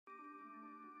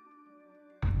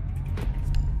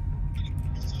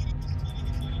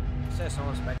says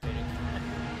someone spectating.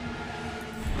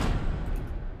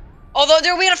 Although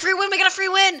there, we got a free win. We got a free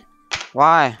win.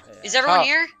 Why? Is everyone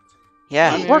here?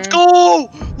 Yeah. Let's go!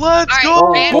 Let's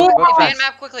All go! right, ban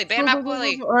map quickly. Ban map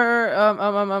quickly.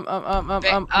 Everyone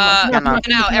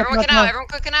can out. Everyone can out. Everyone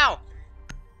clicking out.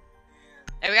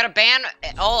 Hey, we gotta ban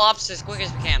all ops as quick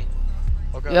as we can.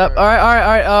 Okay, Yep. All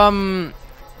right.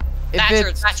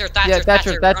 Thatcher. Thatcher.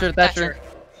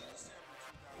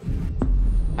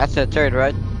 That's the third,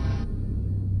 right?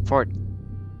 Fourth.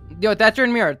 Yo, Thatcher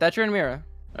and Mira.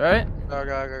 All right. Go.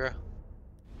 Go.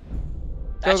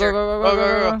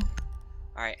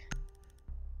 Alright.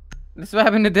 This is what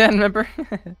happened to Dan, remember?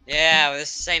 Yeah, this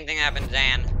same thing happened to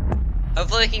Dan.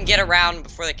 Hopefully we can get around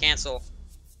before they cancel.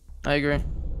 I agree.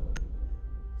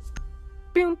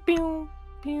 Pew, pew,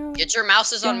 pew. Get your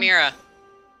mouses on Mira.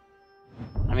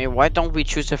 I mean, why don't we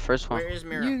choose the first one? Where is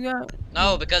Mira? You got...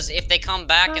 No, because if they come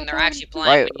back and they're actually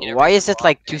playing, Why is it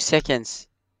like 2 seconds?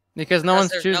 Because no one's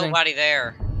there's choosing. nobody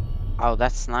there. Oh,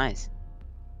 that's nice.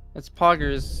 It's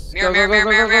poggers.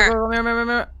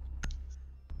 Mirror.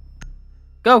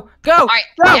 Go. Alright,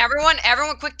 everyone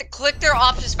click their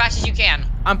ops as fast as you can.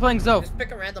 I'm playing Zoe. Just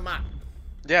pick a random map.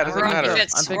 Yeah, it doesn't We're on matter.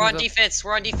 defense. We're on defense.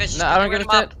 We're on defense. No, I don't get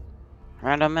it.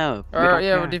 Random map.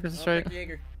 Yeah, we're defense straight.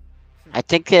 I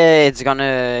think it's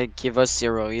gonna give us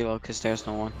 0 elo because there's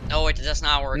no one. No, it does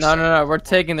not work. No. We're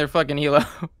taking their fucking helo.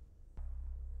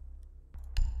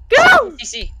 Go!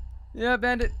 CC. Yeah,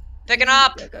 bandit. Picking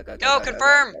up. Go,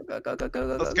 confirm.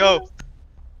 Let's go.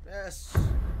 Yes.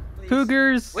 Please.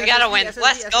 Cougars. We gotta win.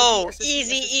 Let's go. SSD.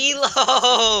 Easy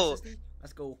elo.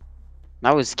 Let's go.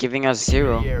 Now it's giving us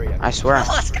 0. I swear.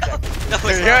 Let's go. No,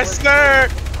 it's Yes, sir!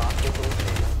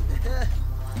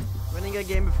 Winning a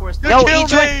game before it's No, kill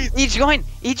he joined.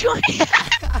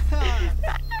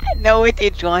 No, he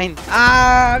joined.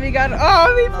 Ah, we got.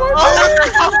 Oh, we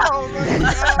Oh,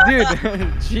 Dude,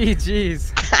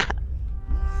 GG's.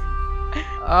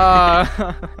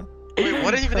 Wait,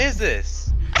 what even is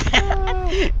this?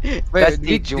 Because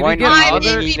they joined, get I'm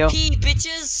other MVP,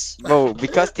 bitches. Bro,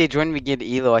 because they joined, we get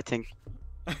elo, I think.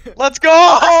 Let's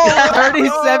go!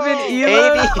 37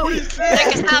 elo.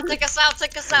 Take us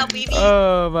out, baby.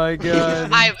 Oh my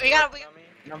god. Alright, we gotta.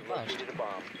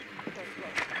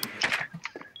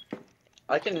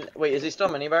 I can wait. Is he still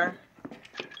minibar?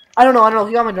 I don't know.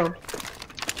 He got my drone.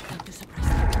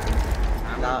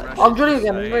 Nah. I'm joining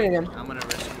again. I'm gonna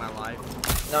risk my life.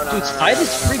 No. Dude, side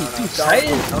is free. Dude, side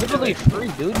is literally free,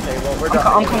 dude. Okay, well, we're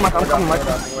I'm dropping. coming.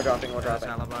 We're dropping.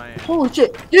 Alibi. Holy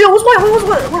shit. Yo, what's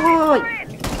white? Wait.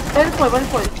 End point.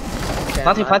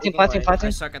 Planting. I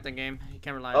suck at the game. You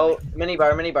can't rely on Oh, me.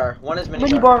 minibar. One is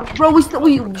minibar. Minibar. Bro, we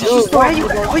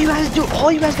Dude,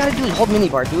 all you guys gotta do is hold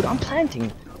minibar, dude. I'm planting.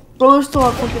 Bro, we still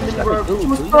have fucking minibar. She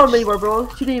was still on minibar, bro.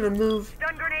 She didn't even move.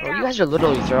 Bro, you guys are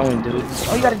literally throwing, dude.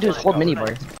 All you gotta do is hold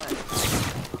minibar.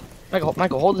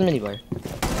 Michael, hold the minibar.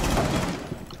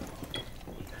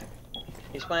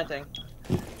 He's planting.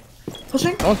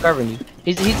 Pushing? No one's covering you.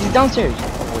 He's downstairs.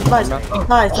 Nice.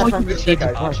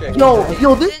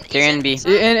 Yo, this. They're in B.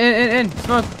 In.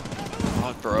 Smoke.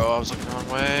 Oh, bro, I was looking the wrong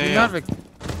way.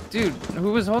 Dude,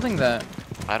 who was holding that?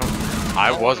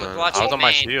 I wasn't. I was on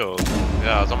my shield.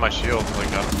 Yeah, I was on my shield.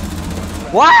 Like,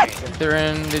 What? They're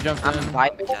in. They jumped in.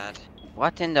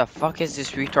 What in the fuck is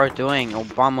this retard doing?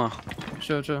 Obama.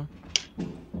 Chill.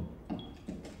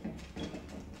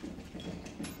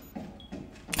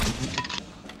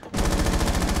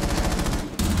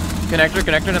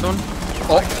 Connector, another one.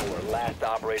 Last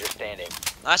operator standing.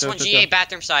 Last one, GA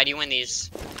bathroom side. You win these.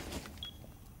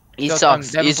 He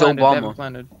sucks. He's Obama.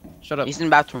 Shut up. He's in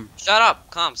bathroom. Shut up,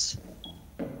 comps.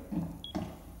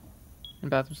 In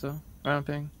bathroom still. Right on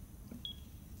ping.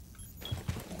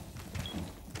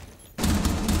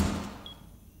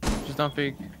 Just don't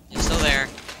peek. You're still there.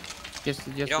 Yes,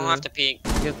 You don't have to peek.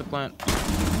 Get the plant.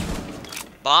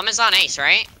 Bomb is on ace,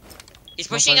 right? He's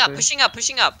pushing up.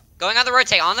 Going on the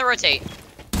rotate. I'm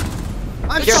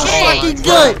Good so shit. fucking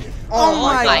good. Oh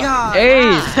my god.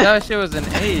 Ace! That shit was an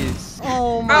ace.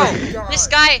 Oh my Bro,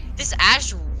 god. this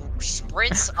Ash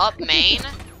sprints up main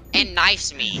and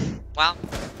knifes me. Wow.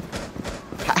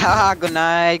 Haha, good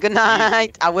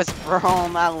night. I was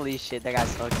prone. Holy shit, that guy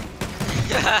sucks.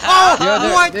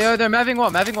 They're mapping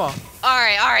wall.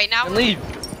 Alright, now Then leave.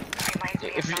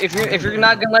 If you're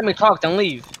not gonna let me talk, then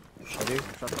leave.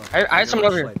 I have someone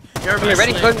over here. You're Here,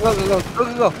 ready? Go.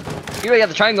 You already got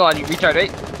the triangle on you, retard,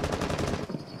 right?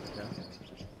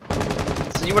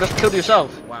 So you would have killed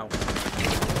yourself. Wow.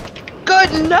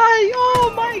 Good night!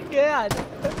 Oh my god!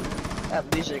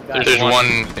 At least you got There's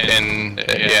one in,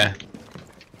 yeah.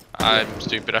 I'm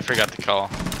stupid, I forgot to call.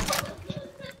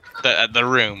 The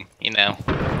room, you know.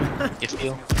 You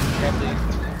feel?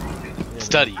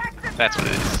 Study. That's what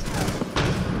it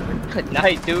is. Good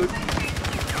night, dude.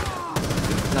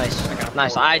 Nice.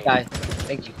 Nice. I died.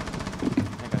 Thank you.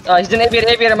 He's an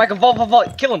aviator. Michael,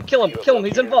 vault. Kill him.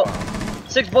 He's in vault.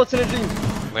 6 volts in a dream.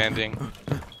 Landing.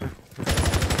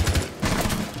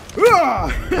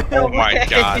 Oh my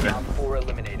god. Op 4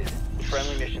 eliminated.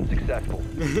 Friendly mission successful.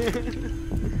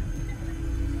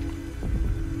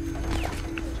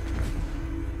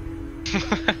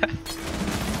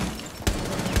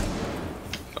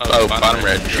 Oh, bottom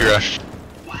red. She rushed.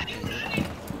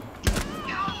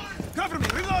 Cover me,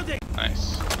 reloading.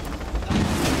 Nice.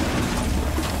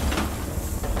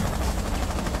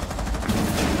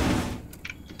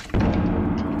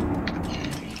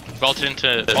 Vaulted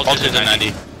into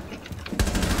 90.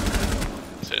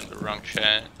 It's in the wrong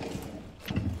chat.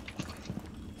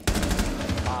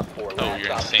 Op 4 Oh,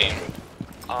 you're insane.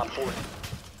 Op 4.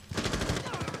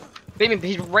 Baby,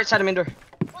 he's right side of indoor.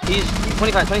 He's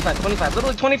 25.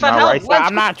 Literally 25 Nah, health. right side.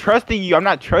 I'm not trusting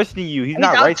you. He's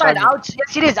not right outside. side.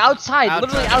 Yes, it is outside.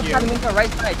 Literally Outside outside of indoor, right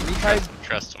side. Retard.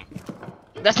 Trust him.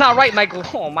 That's not right, Michael.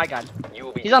 Oh my god. You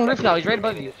will be He's on roof now. He's right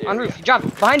above you. On roof. He dropped.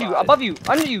 Behind you. Above you.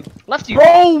 Under you. Left you.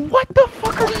 Bro, what the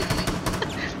fuck are you?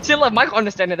 Still let Michael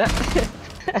understand that.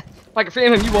 Michael,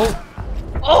 frame him. You won't.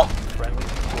 Oh! friendly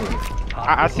security.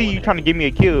 I see you trying to give me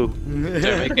a kill. Did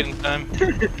I make it in time?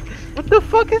 What the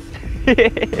fuck is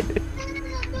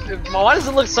Why does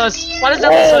it look sus? Why does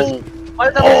that look sus? Why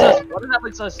does that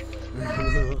look sus?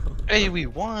 Hey, we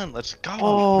won. Let's go.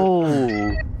 Oh.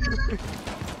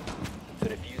 The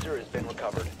diffuser has been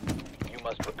recovered. You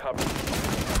must recover.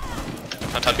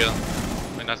 On top yellow.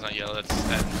 Wait, that's not yellow. That's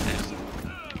that.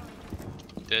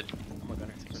 Dead.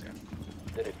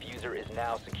 The diffuser is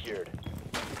now secured.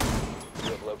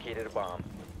 You have located a bomb.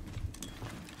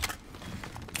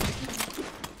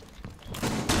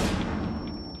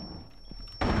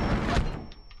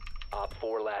 Op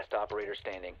 4 last operator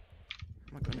standing.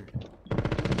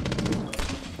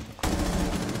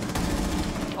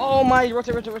 Oh my,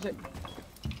 rotate.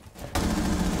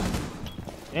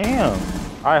 Damn.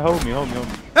 Alright, hold me.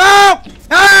 Help!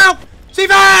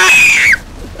 Siva!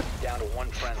 Down to 1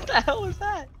 friendly. What the hell was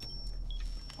that?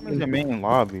 I'm in the main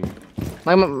lobby.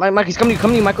 Mike, he's coming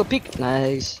to you, Michael. Peek.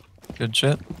 Nice. Good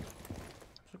shit.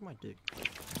 Suck my dick.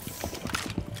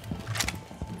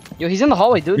 Yo, he's in the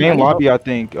hallway, dude. Main lobby, I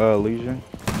think, Legion.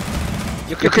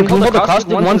 You can hold the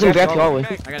costume. One's in VIP hallway.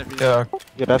 I got a few. Yeah.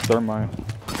 Yeah, that's thermite.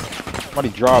 Somebody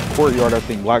dropped courtyard, I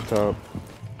think, blacktop.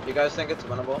 You guys think it's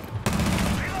winnable?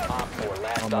 Op 4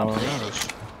 last Oh, no. operator.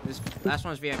 This last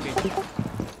one's VIP.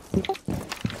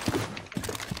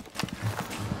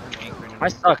 I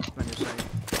suck.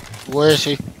 Where is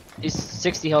he? He's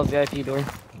 60 health VIP door.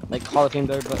 Like Hall of Fame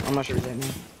door, but I'm not sure he's that now.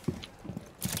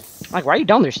 Mike, why are you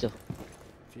down there still?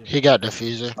 He got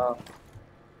diffuser.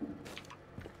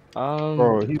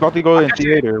 Bro, he's about to go in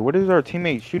theater. What is our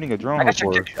teammate shooting a drone I got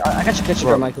your for? picture. I got your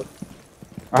picture, Michael.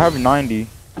 I have 90.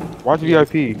 Watch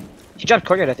VIP. He dropped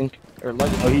courtyard, I think. Or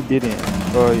luggage. Oh, he didn't.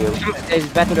 Oh, yeah. Hey,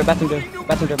 bathroom door,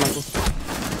 Michael.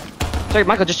 Sorry,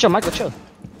 Michael, just chill, chill.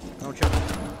 Don't choke.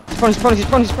 He's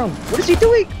prone. What is he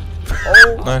doing?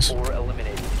 Oh, Nice. 4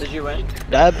 eliminated. Did you win?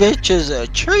 That bitch is a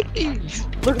tree.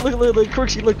 Look,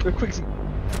 Quixie, look, Quixie.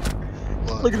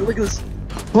 Look at this.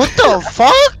 What the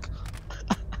fuck?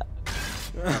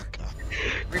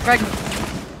 Refrag.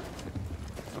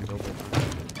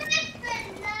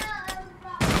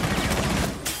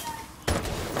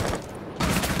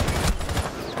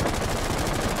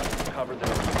 Cover the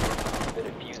diffuser. The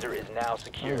diffuser is now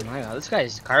secured. Oh my god, this guy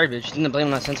is garbage. Didn't blame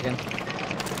him that sense again.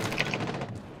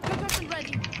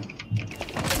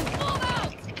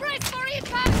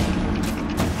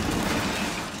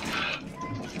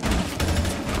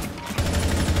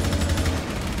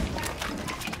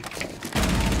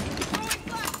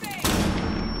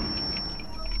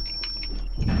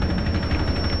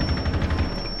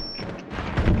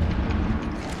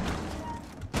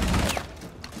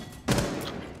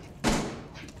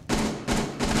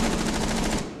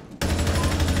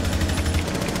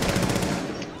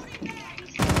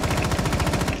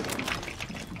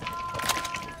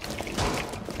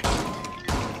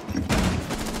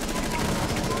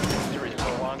 Diffuser is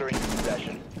no longer in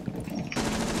possession.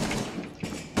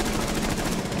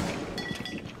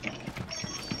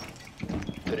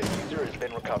 The diffuser has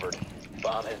been recovered.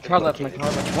 Bomb has been Hard left, Mike. located.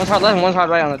 Hard left. One's hard left and one's hard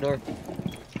right on the door.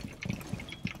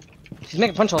 He's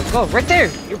making punch holes. Go, right there.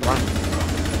 You're blind.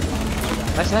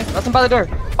 Nice. Let him by the door.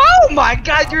 Oh my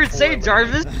god, you're insane,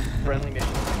 Jarvis. Friendly mission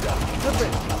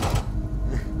successful.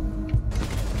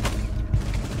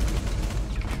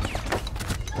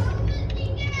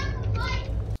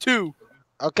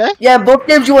 Okay. Yeah, both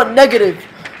games you went negative.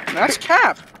 That's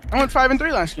cap. I went 5 and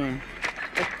 3 last game.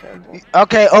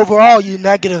 Okay, overall, you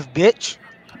negative bitch.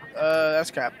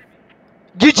 That's cap.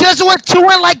 You just went 2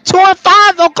 and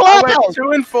 5 on I Clubhouse. went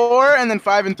 2 and 4 and then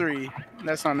 5 and 3.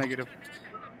 That's not negative.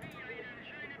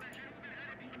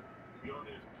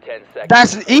 10 seconds.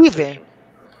 That's even.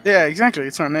 Yeah, exactly.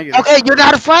 It's not negative. Okay, you're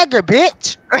not a fragger,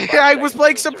 bitch. I was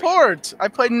playing support. I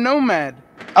played Nomad.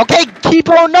 Okay, keep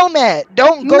on Nomad.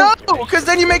 Don't go. No, because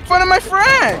then you make fun of my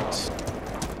friends.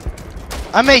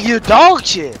 I mean, you dog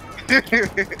shit.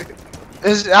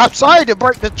 I'm sorry to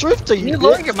break the truth to you. You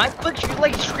lower your mic, look, you're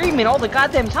like screaming all the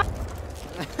goddamn time.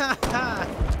 I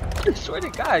swear to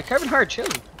God, Kevin Hart, chill.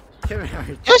 You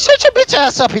shut your bitch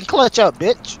ass up and clutch up,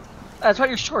 bitch. That's why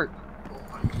you're short.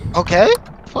 Okay.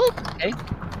 Fuck. Okay.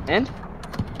 And?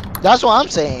 That's what I'm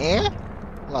saying. Yeah?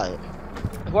 Like.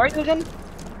 Who are you again?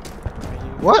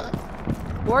 What?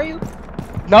 Who are you?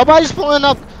 Nobody's pulling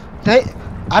up.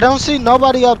 I don't see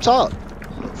nobody up top.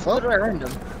 Fuck.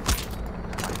 Random.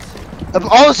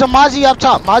 Oh, it's a Mozzie up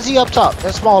top. Mozzie up top.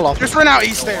 That's small off. Just run out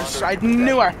east stairs. I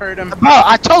knew I heard him. Bro,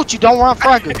 I told you don't run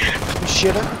fragger. You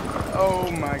shitter. Oh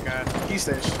my God. East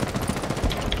stairs.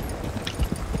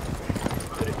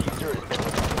 The diffuser has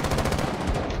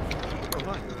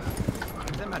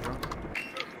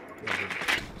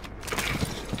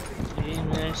been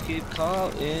Demons keep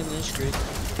caught in the script.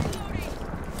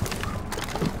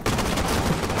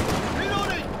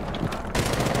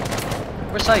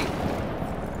 Where's sight?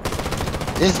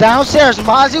 It's downstairs.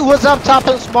 Mozzie was up top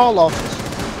in small office.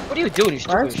 What are you doing, you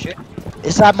stupid shit?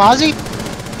 Is that Mozzie?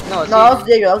 No, it's No, I was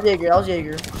Jaeger. I was Jaeger. I was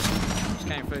Jaeger. Just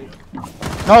can't food.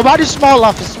 Nobody small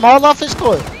office. Small office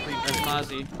good. That's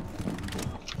Mozzie.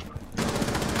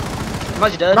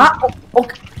 Mozzie dead. Not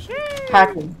okay.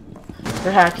 Hacking.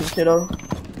 They're hacking, kiddo.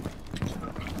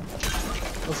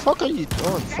 The fuck are you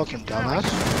doing, fucking dumbass?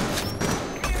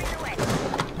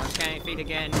 Just can't feed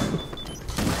again.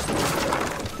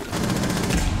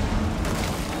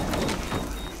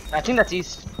 I think that's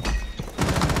east.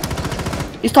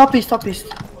 He's top east, top east.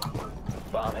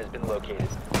 bomb has been located.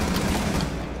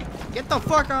 Get the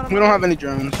fuck out of We don't have any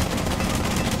drones.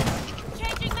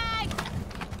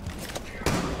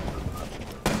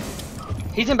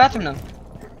 He's in bathroom now.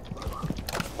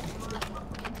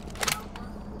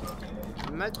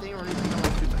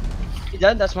 He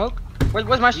dead? That smoke?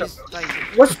 Where's my stuff? Like,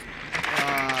 What's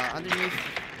underneath.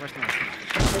 Where's my?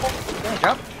 Yeah,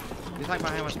 drop. He's like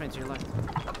behind what's meant to your left.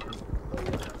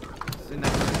 He's in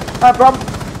that. bro?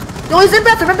 No, he's in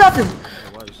bathroom. In bathroom. It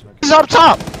was. Okay. He's up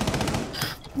top.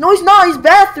 No, he's not. He's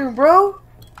bathroom, bro.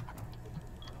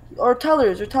 Or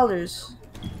tellers. Or tellers.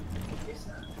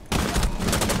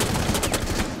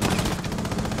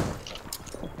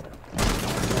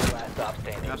 Last stop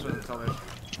standing. That's what it's called.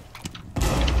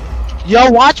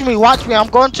 Yo, watch me. I'm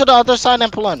going to the other side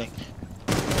and pulling.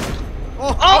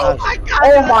 Oh my god!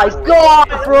 Oh my god,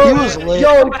 bro! He was lit.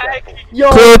 Yo,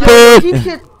 he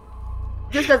hit.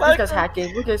 This guy's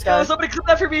hacking. Look at this guy. Yo, somebody clip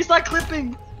that for me. It's not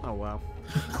clipping. Oh wow.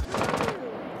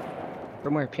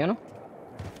 From where? Piano?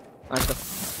 Alright, go.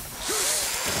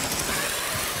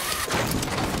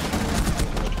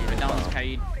 Right down this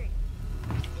Kaid.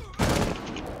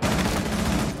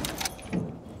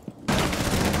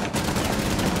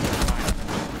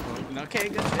 Okay,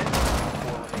 good shit.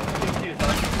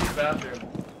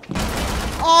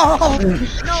 Oh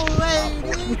no way,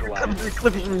 dude!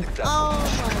 Oh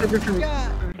my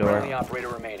god! Only operator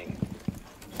remaining.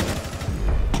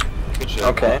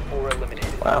 Okay. 4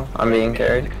 eliminated. Wow, I'm being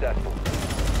carried. Successful.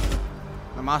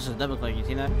 My mouse is double clicking, you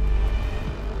see that?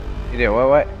 You did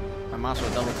what? My mouse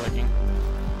was double clicking.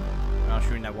 When I was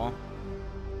shooting that wall.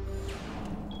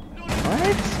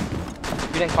 What?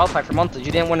 You didn't qualify for months.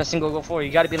 You didn't win a single go forward.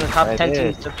 You gotta be in the top 10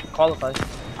 teams to qualify.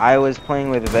 I was playing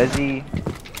with Vezi.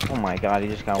 Oh my god, he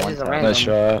just got one shot. Nice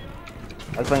shot.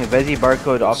 I was playing Vezi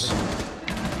barcode off.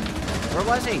 Where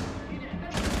was he?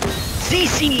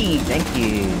 CC! Thank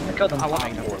you. I killed him. I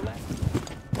want to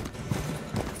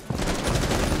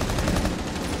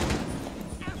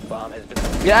Bomb has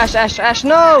been. Yeah, Ash,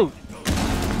 no!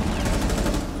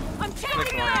 I'm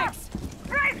taking Max!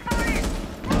 Right for it!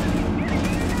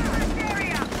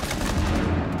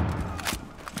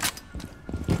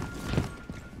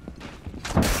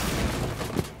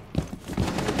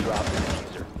 Drop the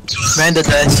diffuser. Man the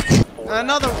desk.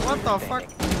 Another, what the fuck?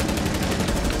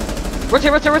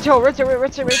 Rotate. Where?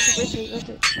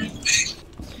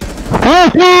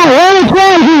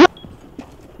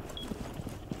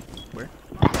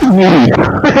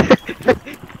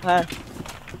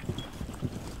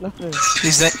 Nothing.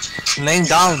 He's laying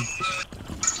down.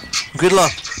 Good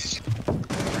luck.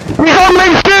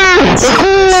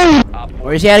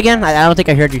 Where is he at again? I don't think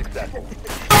I heard you.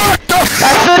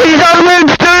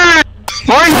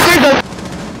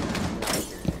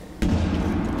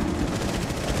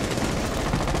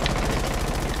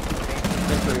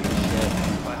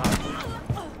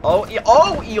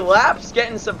 Oh, Elapse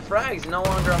getting some frags, no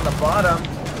longer on the bottom.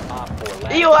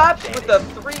 Elapse with a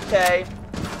 3K.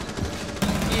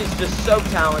 He is just so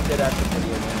talented at the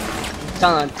video game.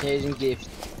 Talented and gifted.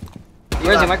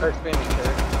 Where's the micro?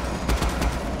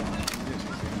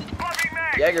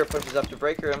 Jaeger pushes up to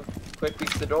break room. Quick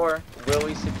beats the door. Will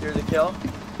we secure the kill?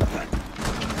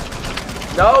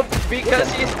 No,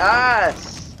 because he's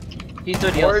ass. He's so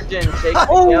Origin takes the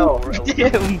kill.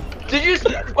 Damn. Did you just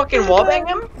fucking wallbang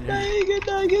him?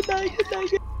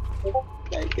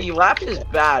 Elapse is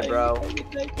bad, bro.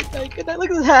 Good night.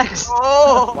 Look at the hacks.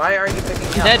 Oh! Why aren't you picking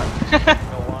me up? Dead.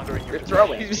 You're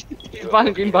throwing. He's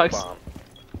behind green box.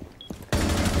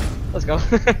 Let's go.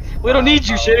 We don't need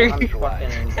you, shitter.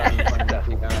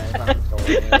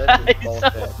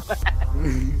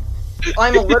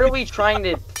 I'm literally trying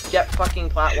to get fucking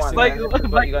plat 1. What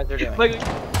you guys are doing. Can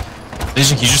you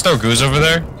just throw goose over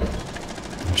there?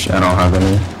 Shit, I don't have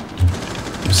any.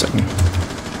 Just a second.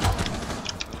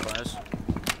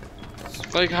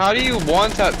 Like, how do you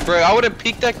want that, bro? I would have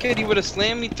peeked that kid, he would have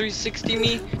slammed me, 360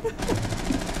 me.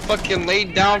 Fucking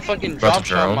laid down, fucking drop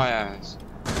shot my ass.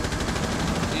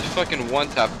 You fucking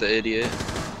one-tapped the idiot.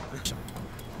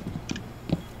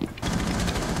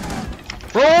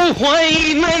 Bro, why,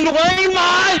 man,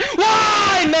 why,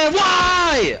 man,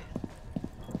 why?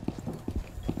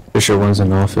 Fisher one's in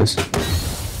the office.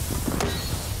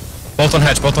 Both on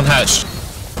hatch, both on hatch.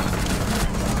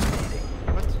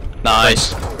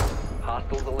 Nice.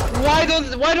 Why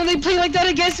don't they play like that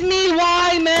against me?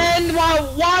 Why, man?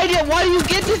 Why do you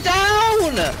get this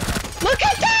down? Look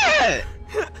at that!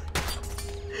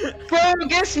 Bro,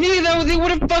 against me though, they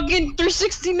would have fucking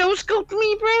 360 no scoped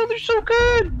me, bro. They're so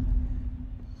good.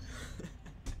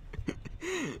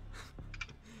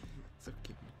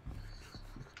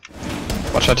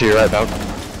 Watch out to your right, Valk.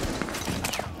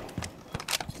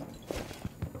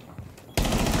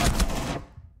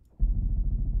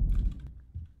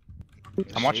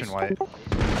 I'm watching white.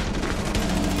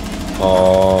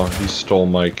 Oh, he stole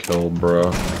my kill,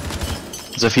 bro.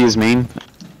 Zephyr main.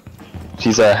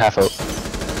 She's a half out.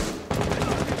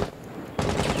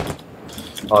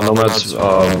 Nomad's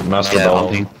master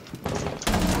ball. 1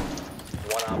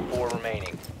 on 4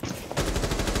 remaining.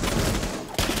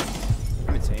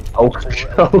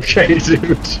 Okay,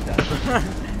 dude.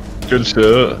 Good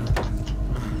shit.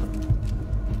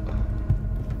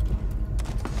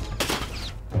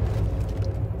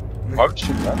 Why would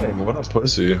you running? What a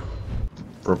pussy.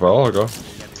 Revel, go. As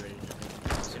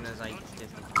soon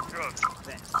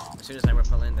as I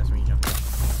repel in, that's when you jump.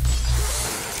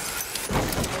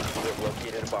 We've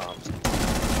located a bomb.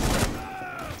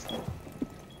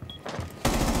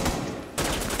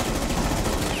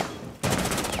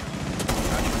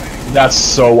 That's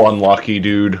so unlucky,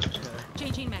 dude.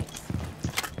 Changing mags.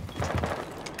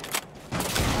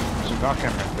 There's a Valk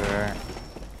right there.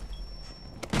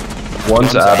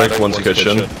 One's attic, one's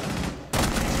kitchen.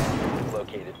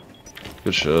 Located.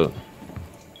 Good shit.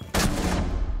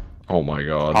 Oh my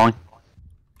god. Oh,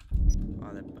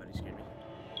 that buddy scared me.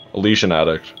 Elysian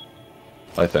addict.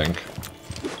 I think.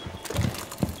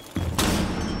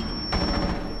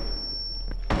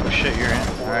 Oh shit, you're in.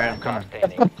 Alright, I'm coming.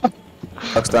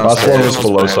 Last one was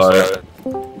below side.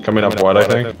 Coming up wide, I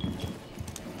think.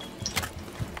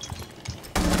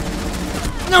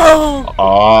 No!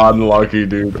 Unlucky,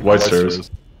 dude. White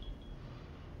stairs.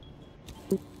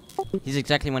 He's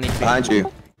exactly 1 HP. Behind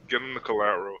you. Give him the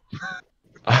collateral.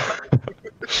 Oh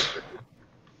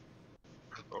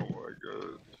my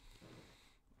god.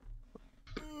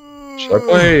 Should I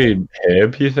play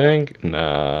Hib, you think?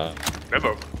 Nah. They have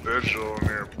a vigil in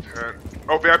their tent.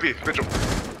 Oh, VIP, vigil.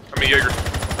 I mean, Jaeger.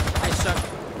 I suck.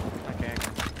 Okay.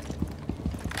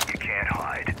 You can't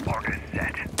hide. Arc is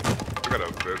set. I got a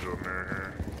vigil in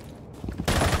there.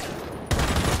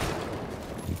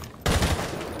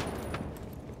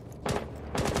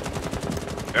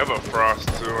 They have a frost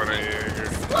too and a Jaeger.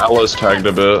 Alice tagged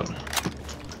a bit.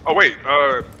 Oh wait,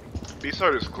 B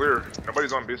side is clear.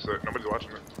 Nobody's on B side. Nobody's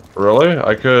watching it. Really?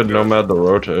 I could nomad the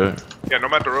rotate. Yeah,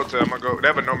 Nomad to rotate. I'm gonna go. They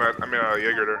have a Nomad. I mean,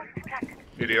 Jaeger there.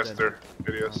 ADS there.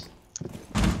 ADS.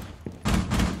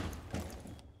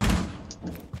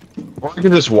 Or I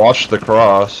could just watch the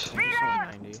cross. Wait,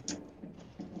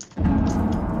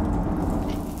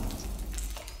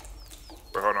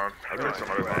 hold on. I think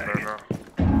somebody's on there now.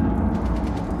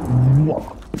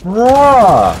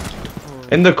 Bruh!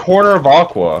 In the corner of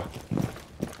Aqua.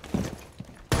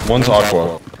 One's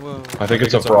Aqua. I think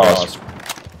it's a Frost.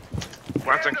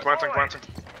 Planting.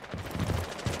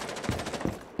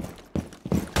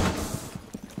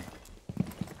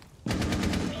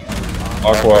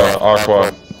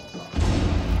 Aqua.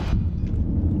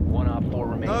 One op 4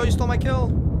 remaining. Oh, you stole my kill.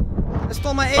 I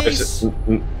stole my ace.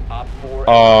 Op 4.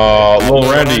 Lil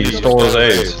Randy stole his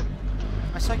ace.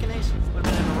 My second ace. Would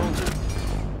have been in a roll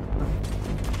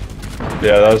too.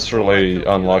 Yeah, that's really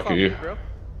unlucky.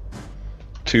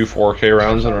 2 4K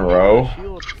rounds in a row.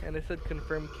 And it said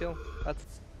confirm kill.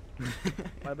 That's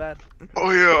my bad.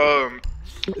 Oh yeah,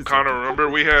 Connor, remember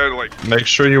we had like... Make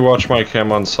sure you watch my cam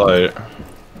on site.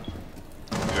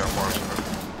 Yeah, I'm watching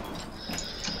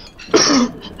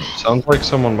it. Sounds like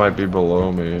someone might be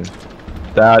below me.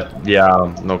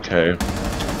 Yeah, okay.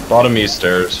 Bottom east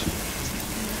stairs.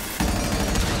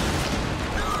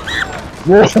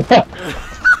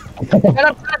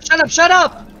 Shut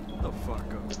up! The fuck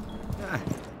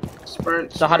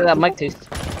Sprint. So how did that mic taste?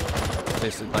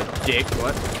 Tasted like dick.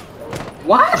 What?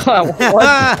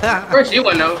 What? First you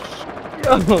wanna know.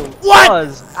 What?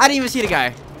 I didn't even see the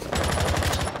guy.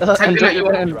 I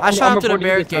I shot him to the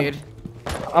barricade.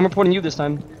 I'm reporting you this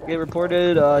time. Get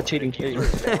reported, cheating.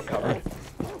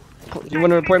 You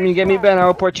wanna report me and get me banned? I'll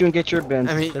report you and get your ban.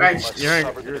 I mean,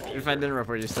 if I didn't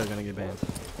report, you're still gonna get banned.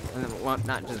 And then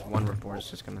not just one report, it's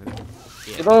just gonna...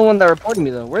 Yeah. You're the only one that reported me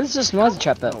though. Where's this noisy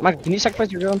trap at? Mike, can you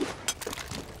sacrifice your drone?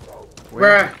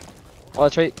 Where? Oh,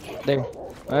 it's right there.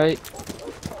 Alright.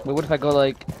 Wait, what if I go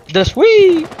like this?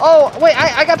 Whee! Oh, wait,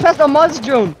 I got past the Mozzie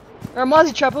drone. Or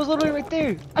Mozzie trap, it was literally right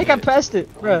there. I got past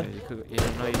it, bruh. Yeah, you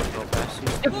could go past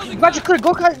you. Magic clear,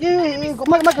 go cut. Yeah. Go,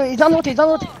 Mike, he's on the rotate,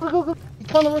 Go.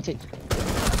 He's on the rotate.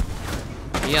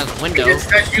 He has a window.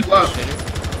 You love.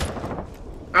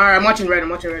 Alright, I'm watching red.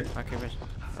 Okay, Rich.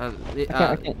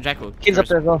 Jack will. Kid's up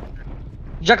there as well.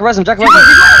 Jack res him. He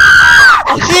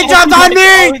jumped on me!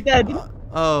 Oh, he's dead.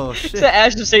 Oh shit. It's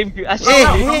Ash to save you. Ash to It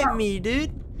save you. hit me,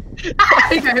 dude. He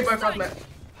got hit by frostbite.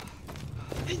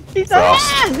 He's like,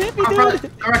 hit me,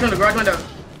 dude. Garage window.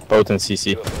 Both in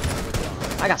CC.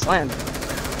 I got slammed.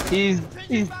 He's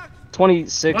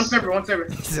 26. One server.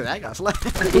 He said I got slapped.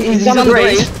 He's on the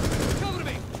range.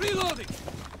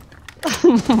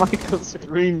 Michael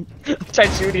Serene. I tried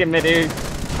shooting him midair.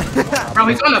 Bro,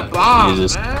 he's on a bomb,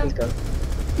 Jesus. man.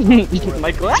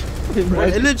 Michael, what?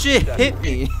 It legit hit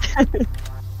me.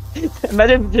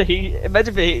 Imagine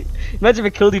if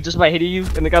it killed you just by hitting you,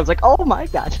 and the guy was like, "Oh my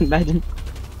god!" Imagine.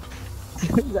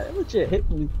 That legit hit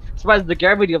me. Surprised the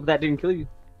gravity of that didn't kill you.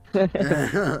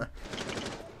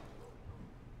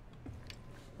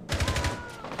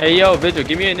 Hey yo, Vigil,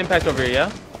 give me an impact over here,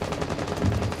 yeah?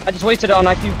 I just wasted it on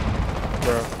IQ.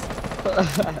 Bro.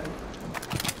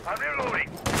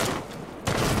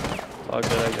 Oh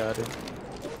good, I got it.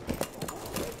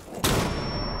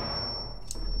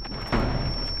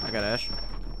 I got Ash.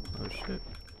 Oh shit.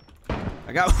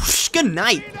 I got good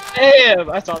night. Damn,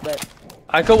 I saw that.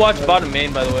 I could watch bottom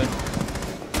main, by the way.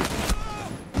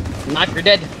 Knock, you're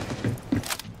dead.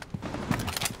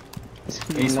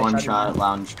 Ace one shot at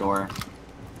lounge door.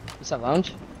 What's that,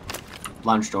 lounge?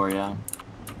 Lounge door, yeah.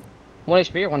 1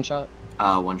 HP or 1 shot?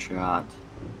 1 shot.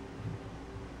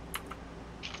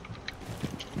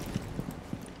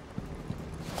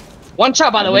 One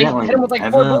shot, by the way. Hit him with like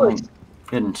 4 bullets.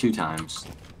 Hit him 2 times.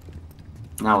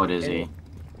 Now what is he?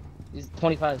 He's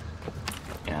 25.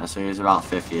 Yeah, so he's about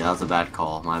 50. That was a bad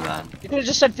call. My bad. You could have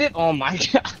just said 50. Oh my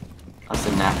god. That's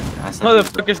a net.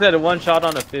 Motherfucker said 1 shot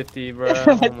on a 50, bro.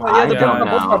 Oh my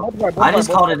god. I just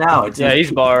called it out. Yeah,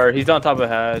 he's bar. He's on top of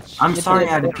hatch. I'm sorry I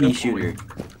had a P shooter.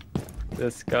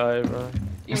 This guy, bro.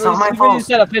 It's not my fault. You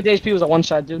said a 50 HP was a 1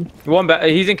 shot, dude.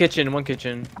 He's in kitchen. 1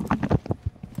 kitchen.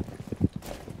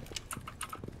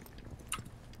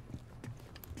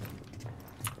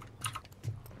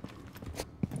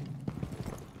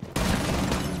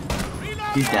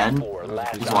 He's dead.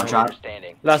 He's 1 shot.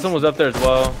 Last one was up there as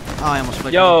well. Oh, I almost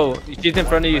flicked. Yo, she's in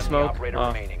front of you, Smoke.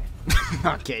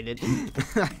 Okay, dude.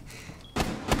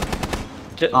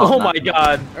 Oh my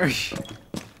god.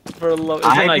 For low,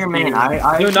 I have your main.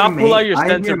 Do not pull out your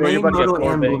sensor, bro. You're about to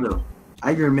get blue. I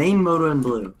have your main moto and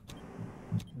blue.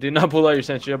 Do not pull out your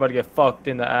sensor. You're about to get fucked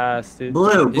in the ass, dude.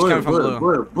 Blue.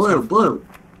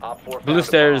 Blue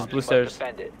stairs.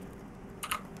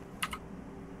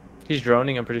 He's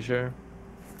droning, I'm pretty sure.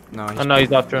 No,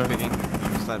 he's off drone.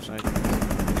 He's left side.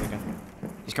 Okay.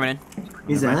 He's coming in.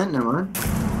 He's in it, never mind.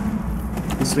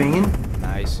 He's swinging.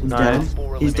 Nice.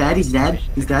 He's dead. He's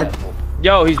dead.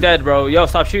 Yo, he's dead, bro. Yo,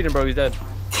 stop shooting, bro. He's dead.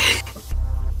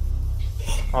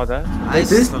 Oh, that? If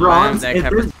this bronze,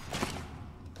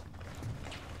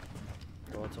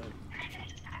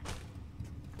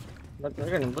 Look,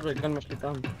 they're gonna literally gun my shit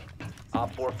down.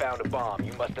 Op 4 found a bomb.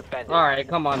 You must defend it. Alright,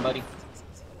 come on, buddy.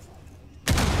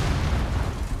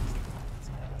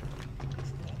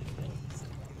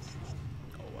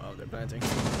 Oh wow, they're planting.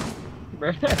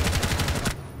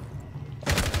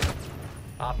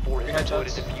 Op 4 has deployed a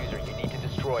diffuser. You need to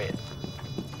destroy it.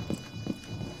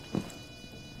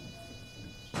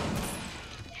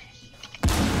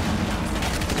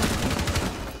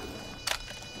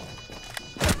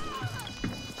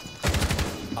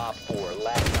 Op 4,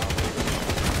 last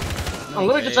operator. I'm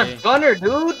literally just a gunner,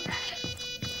 dude.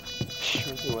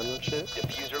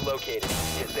 Diffuser located.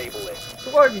 Disable it.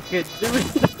 Who are you kids, dude?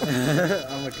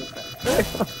 I'm a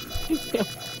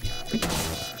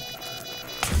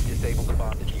Disable the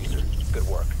bomb diffuser. Good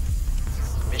work.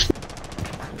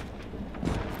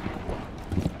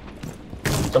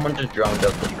 Someone just drowned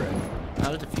up this red.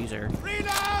 Out of diffuser.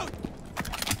 Reload!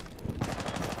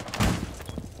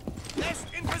 Less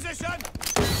in position!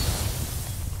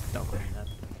 Don't go in that.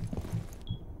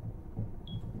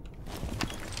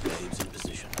 Waves in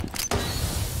position.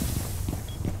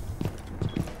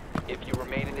 If you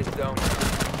remain in this zone,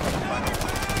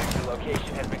 your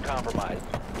location has been compromised.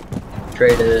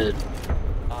 Traded.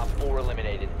 Op 4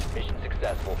 eliminated. Mission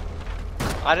successful.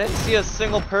 I didn't see a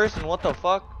single person. What the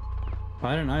fuck?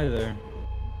 I didn't either.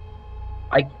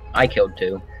 I killed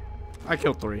 2. I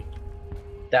killed 3.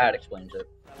 That explains it.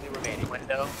 Only remaining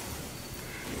window.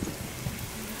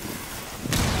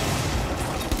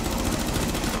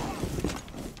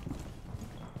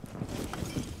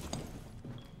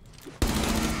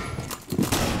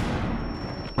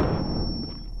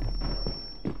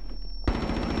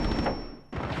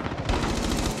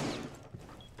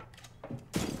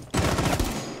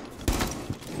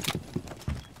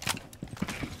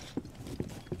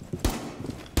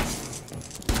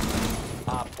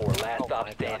 Op 4, last stop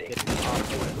standing. Op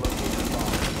 4 has located the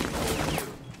bomb.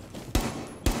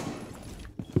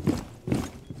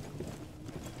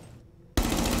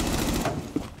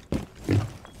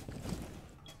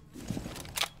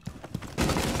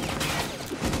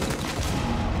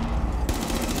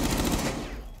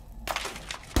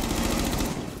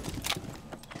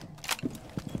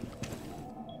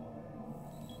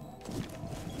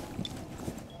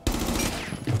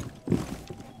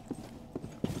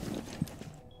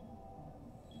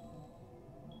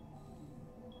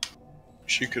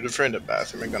 She could have framed a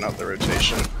bathroom and gone out the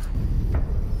rotation.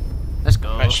 Let's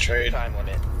go. Nice trade. Time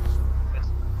limit.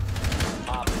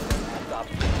 Op 4, last stop.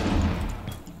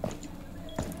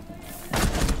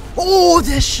 Oh,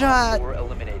 this shot! 4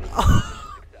 eliminated.